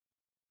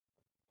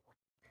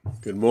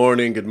Good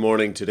morning. Good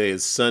morning. Today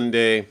is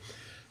Sunday,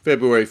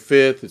 February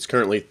 5th. It's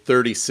currently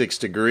 36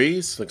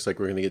 degrees. Looks like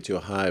we're going to get to a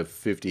high of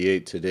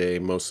 58 today,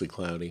 mostly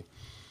cloudy.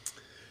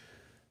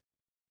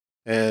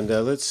 And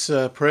let's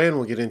pray and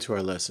we'll get into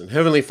our lesson.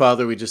 Heavenly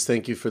Father, we just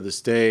thank you for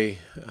this day.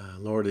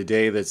 Lord, a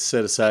day that's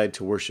set aside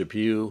to worship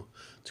you,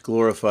 to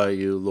glorify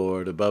you,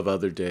 Lord, above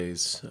other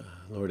days.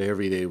 Lord,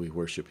 every day we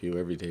worship you.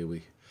 Every day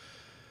we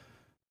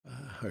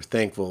are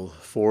thankful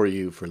for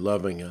you, for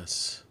loving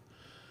us,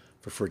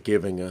 for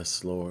forgiving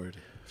us, Lord,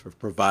 for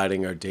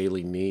providing our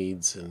daily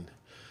needs, and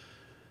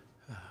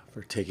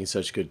for taking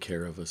such good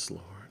care of us,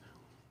 Lord.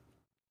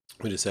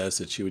 We just ask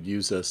that you would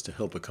use us to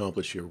help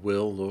accomplish your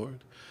will,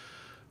 Lord,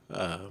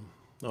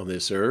 on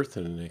this earth,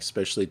 and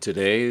especially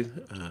today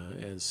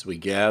as we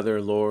gather,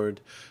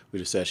 Lord. We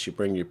just ask you to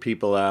bring your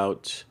people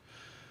out,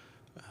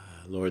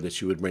 Lord,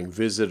 that you would bring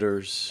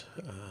visitors,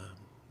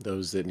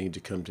 those that need to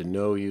come to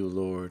know you,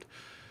 Lord.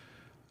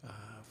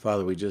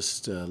 Father, we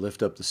just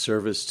lift up the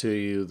service to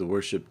you, the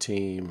worship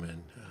team,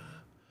 and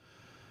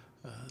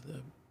the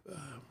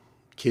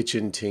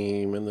kitchen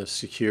team, and the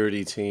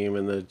security team,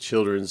 and the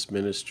children's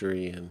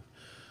ministry, and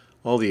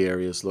all the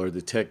areas, Lord,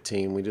 the tech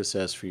team. We just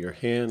ask for your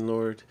hand,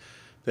 Lord,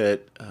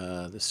 that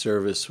the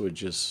service would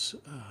just,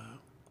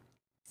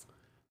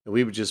 that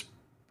we would just,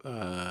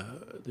 that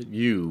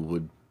you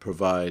would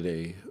provide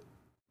a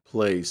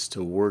place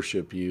to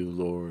worship you,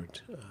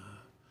 Lord,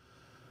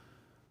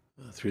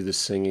 through the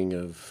singing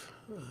of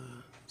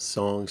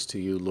songs to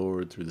you,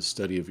 Lord, through the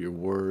study of your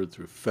word,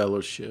 through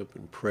fellowship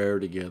and prayer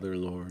together,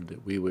 Lord,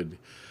 that we would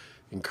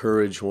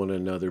encourage one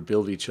another,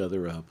 build each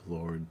other up,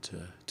 Lord,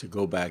 to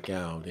go back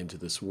out into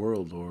this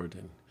world, Lord,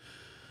 and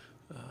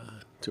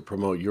to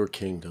promote your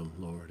kingdom,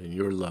 Lord, and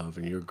your love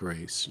and your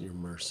grace and your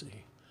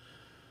mercy.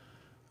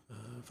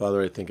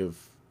 Father, I think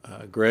of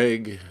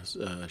Greg's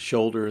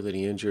shoulder that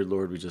he injured,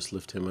 Lord. We just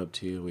lift him up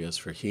to you. We ask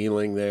for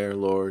healing there,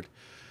 Lord.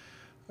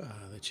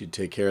 That you'd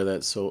take care of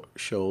that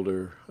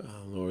shoulder,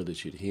 Lord,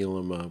 that you'd heal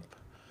him up,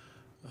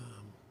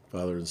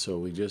 Father. And so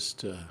we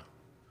just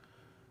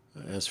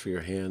ask for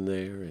your hand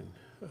there. And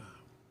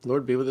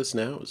Lord, be with us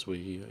now as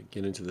we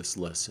get into this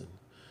lesson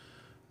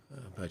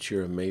about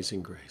your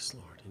amazing grace,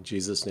 Lord. In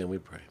Jesus' name we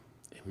pray.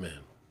 Amen.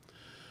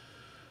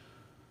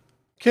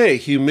 Okay,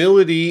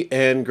 humility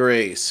and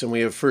grace. And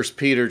we have 1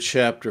 Peter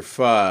chapter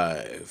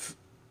 5.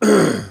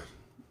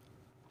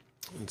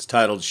 It's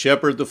titled,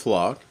 Shepherd the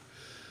Flock.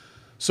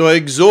 So I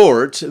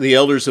exhort the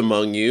elders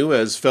among you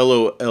as a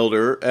fellow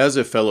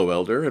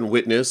elder, and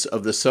witness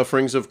of the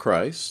sufferings of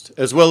Christ,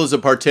 as well as a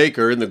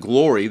partaker in the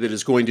glory that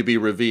is going to be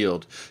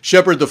revealed.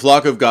 Shepherd the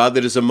flock of God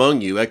that is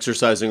among you,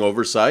 exercising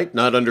oversight,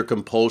 not under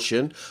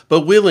compulsion,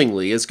 but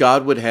willingly, as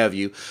God would have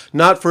you,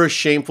 not for a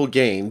shameful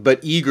gain,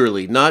 but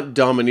eagerly, not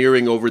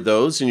domineering over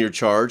those in your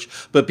charge,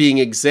 but being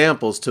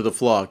examples to the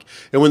flock.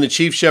 And when the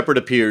chief shepherd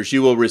appears,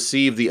 you will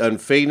receive the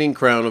unfading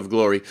crown of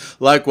glory.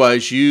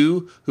 Likewise,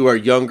 you who are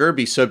younger,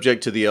 be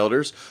subject to the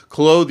elders.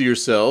 Clothe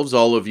yourselves,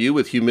 all of you,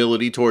 with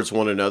humility towards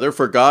one another,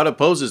 for God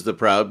opposes the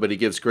proud, but he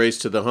gives grace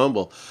to the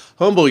humble.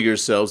 Humble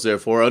yourselves,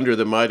 therefore, under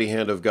the mighty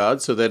hand of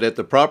God, so that at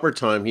the proper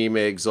time he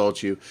may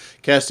exalt you,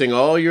 casting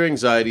all your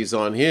anxieties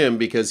on him,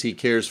 because he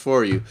cares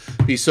for you.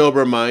 Be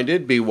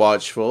sober-minded, be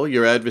watchful.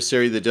 Your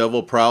adversary, the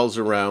devil, prowls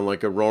around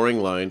like a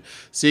roaring lion,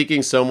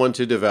 seeking someone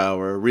to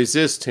devour.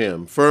 Resist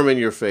him, firm in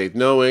your faith,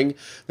 knowing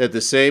that the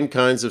same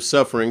kinds of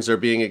sufferings are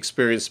being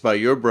experienced by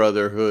your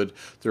brotherhood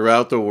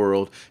throughout the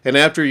world.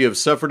 And after you have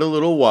suffered a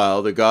little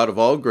while, the God of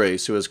all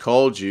grace, who has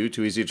called you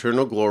to his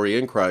eternal glory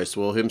in Christ,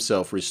 will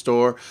himself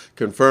restore,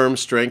 confirm,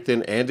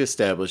 strengthen, and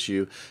establish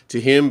you. To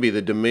him be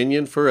the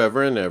dominion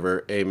forever and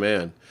ever.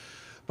 Amen.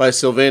 By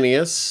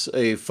Silvanus,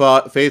 a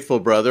faithful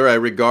brother, I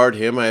regard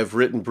him. I have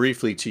written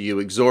briefly to you,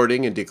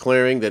 exhorting and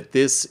declaring that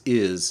this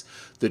is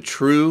the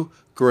true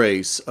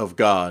grace of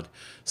God.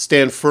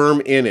 Stand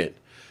firm in it.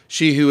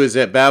 She who is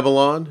at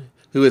Babylon,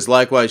 who is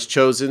likewise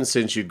chosen,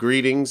 sends you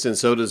greetings, and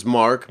so does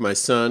Mark, my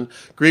son.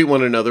 Greet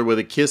one another with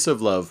a kiss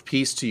of love.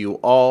 Peace to you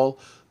all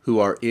who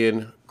are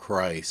in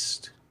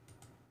Christ.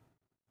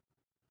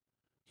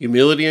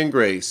 Humility and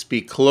grace.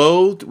 Be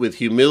clothed with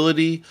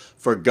humility,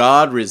 for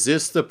God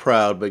resists the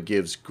proud, but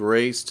gives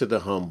grace to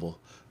the humble.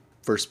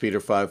 1 Peter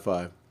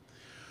 5:5.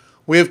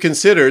 We have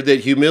considered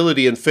that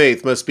humility and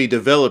faith must be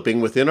developing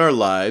within our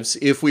lives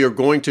if we are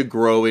going to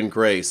grow in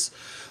grace.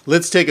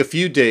 Let's take a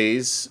few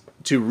days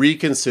to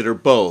reconsider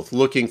both,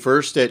 looking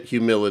first at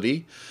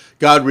humility.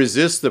 God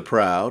resists the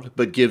proud,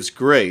 but gives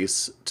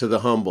grace to the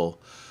humble.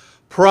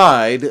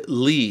 Pride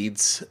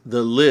leads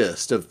the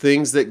list of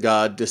things that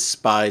God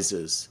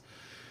despises.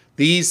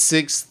 These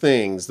 6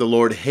 things the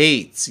Lord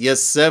hates,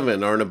 yes,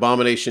 7 are an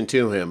abomination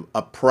to him: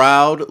 a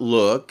proud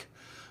look,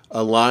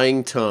 a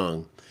lying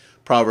tongue.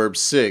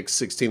 Proverbs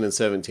 6:16 and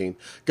 17.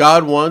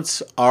 God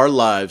wants our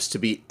lives to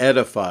be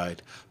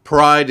edified.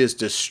 Pride is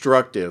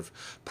destructive.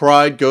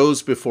 Pride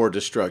goes before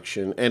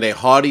destruction, and a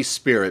haughty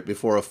spirit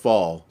before a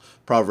fall.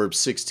 Proverbs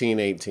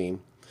 16:18.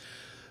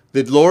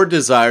 The Lord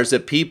desires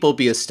that people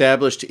be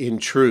established in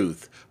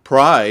truth.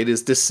 Pride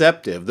is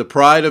deceptive. The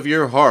pride of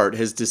your heart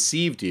has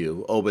deceived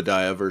you,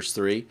 Obadiah verse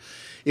 3.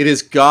 It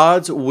is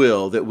God's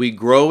will that we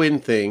grow in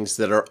things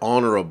that are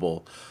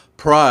honorable.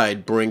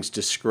 Pride brings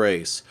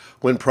disgrace.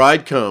 When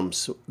pride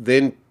comes,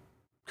 then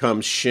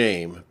comes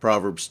shame,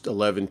 Proverbs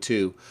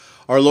 11:2.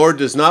 Our Lord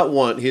does not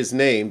want his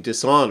name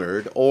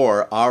dishonored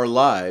or our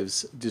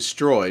lives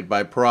destroyed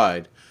by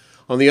pride.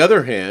 On the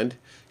other hand,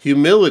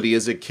 humility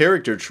is a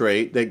character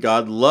trait that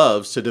God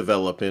loves to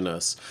develop in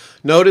us.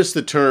 Notice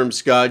the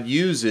terms God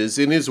uses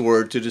in his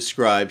word to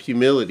describe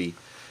humility.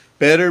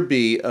 Better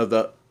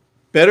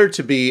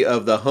to be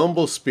of the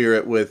humble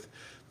spirit with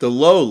the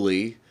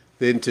lowly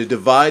than to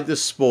divide the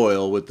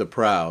spoil with the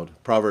proud.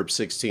 Proverbs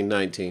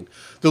 16:19.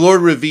 The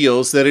Lord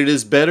reveals that it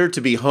is better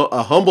to be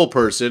a humble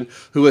person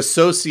who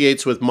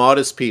associates with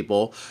modest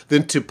people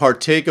than to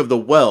partake of the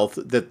wealth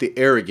that the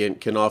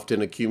arrogant can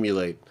often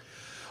accumulate.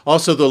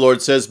 Also, the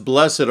Lord says,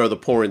 "Blessed are the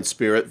poor in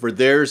spirit, for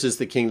theirs is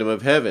the kingdom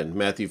of heaven."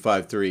 Matthew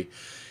 5:3.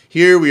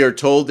 Here we are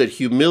told that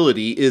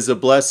humility is a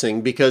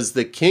blessing because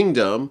the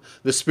kingdom,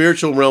 the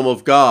spiritual realm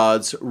of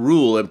God's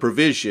rule and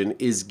provision,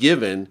 is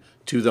given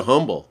to the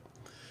humble.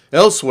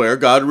 Elsewhere,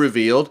 God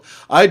revealed,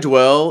 "I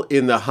dwell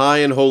in the high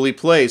and holy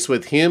place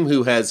with him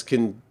who has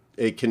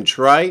a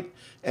contrite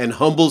and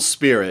humble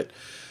spirit,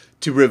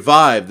 to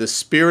revive the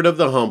spirit of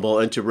the humble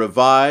and to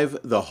revive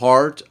the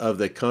heart of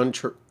the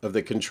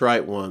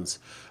contrite ones."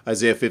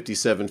 Isaiah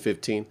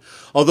 57:15.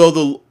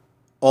 Although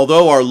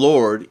our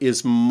Lord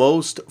is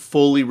most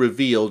fully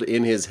revealed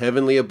in his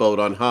heavenly abode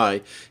on high,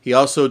 he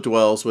also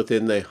dwells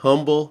within the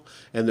humble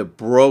and the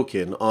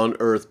broken on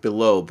earth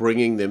below,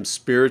 bringing them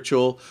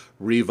spiritual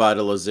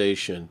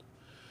revitalization.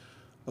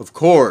 Of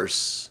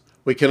course,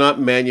 we cannot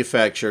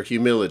manufacture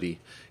humility.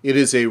 It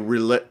is a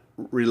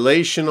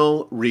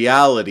relational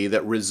reality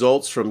that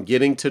results from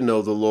getting to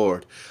know the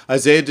Lord.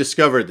 Isaiah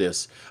discovered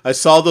this. "I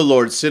saw the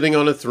Lord sitting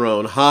on a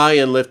throne, high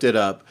and lifted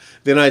up.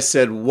 Then I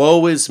said,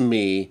 'Woe is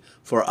me,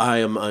 for I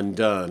am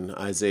undone.'"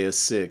 Isaiah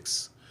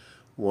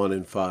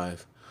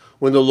 6:1-5.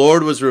 When the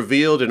Lord was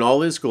revealed in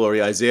all his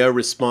glory, Isaiah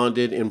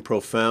responded in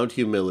profound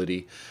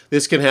humility.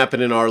 This can happen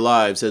in our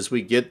lives as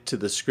we get into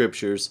the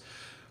scriptures,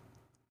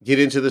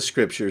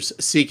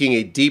 seeking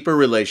a deeper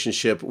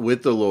relationship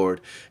with the Lord.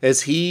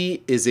 As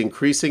he is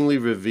increasingly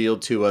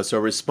revealed to us,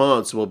 our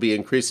response will be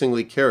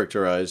increasingly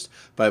characterized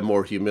by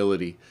more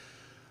humility.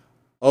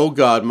 O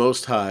God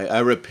Most High, I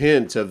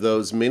repent of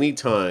those many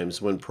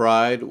times when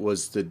pride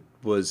was the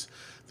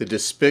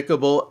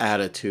despicable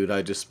attitude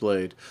I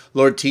displayed.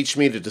 Lord, teach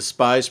me to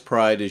despise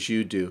pride as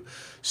you do.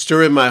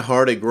 Stir in my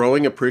heart a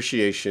growing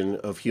appreciation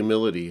of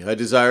humility. I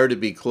desire to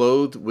be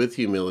clothed with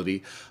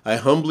humility. I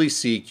humbly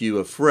seek you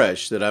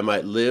afresh that I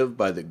might live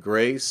by the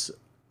grace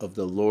of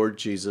the Lord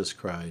Jesus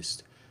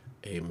Christ.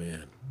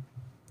 Amen.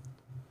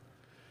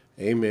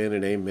 Amen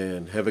and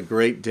amen. Have a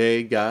great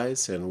day,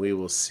 guys, and we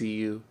will see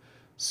you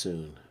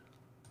soon.